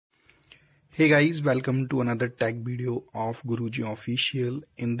Hey guys, welcome to another tech video of Guruji Official.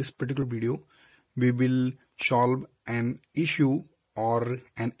 In this particular video, we will solve an issue or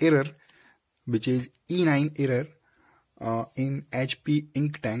an error which is E9 error in HP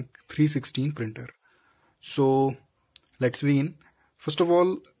Inktank 316 printer. So let's begin. First of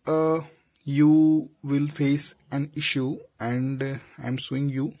all, you will face an issue and I'm showing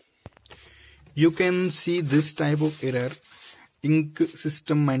you. You can see this type of error. Ink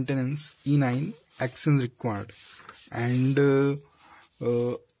system maintenance E9 action required, and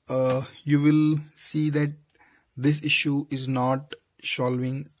you will see that this issue is not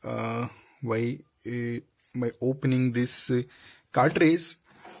solving by opening this cartridge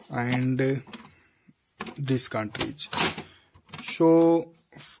and this cartridge. So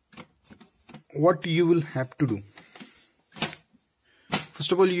what you will have to do,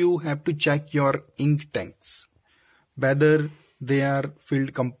 first of all, you have to check your ink tanks whether they are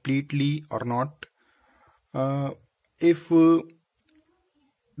filled completely or not. If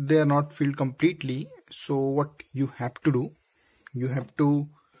they are not filled completely, so what you have to do, you have to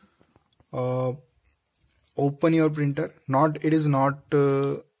open your printer. It is not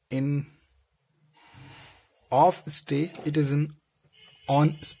in off stage, it is in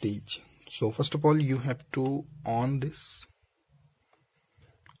on stage. So first of all, you have to on this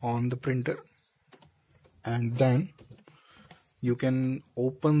on the printer, and then you can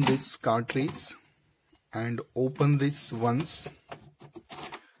open this cartridge and open this once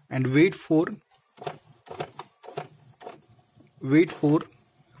and wait for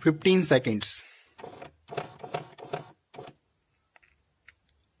 15 seconds.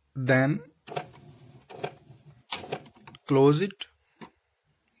 Then close it,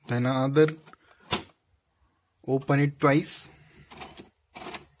 then another, open it twice,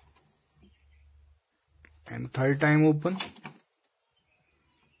 and third time open,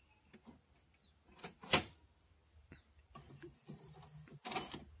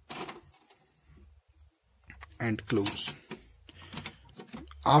 and close.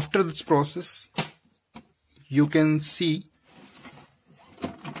 After this process, you can see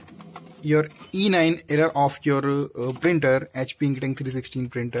your E9 error of your printer, HP Inktank 316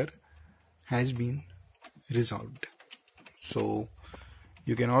 printer, has been resolved. So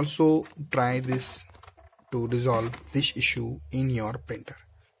you can also try this to resolve this issue in your printer.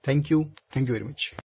 Thank you very much.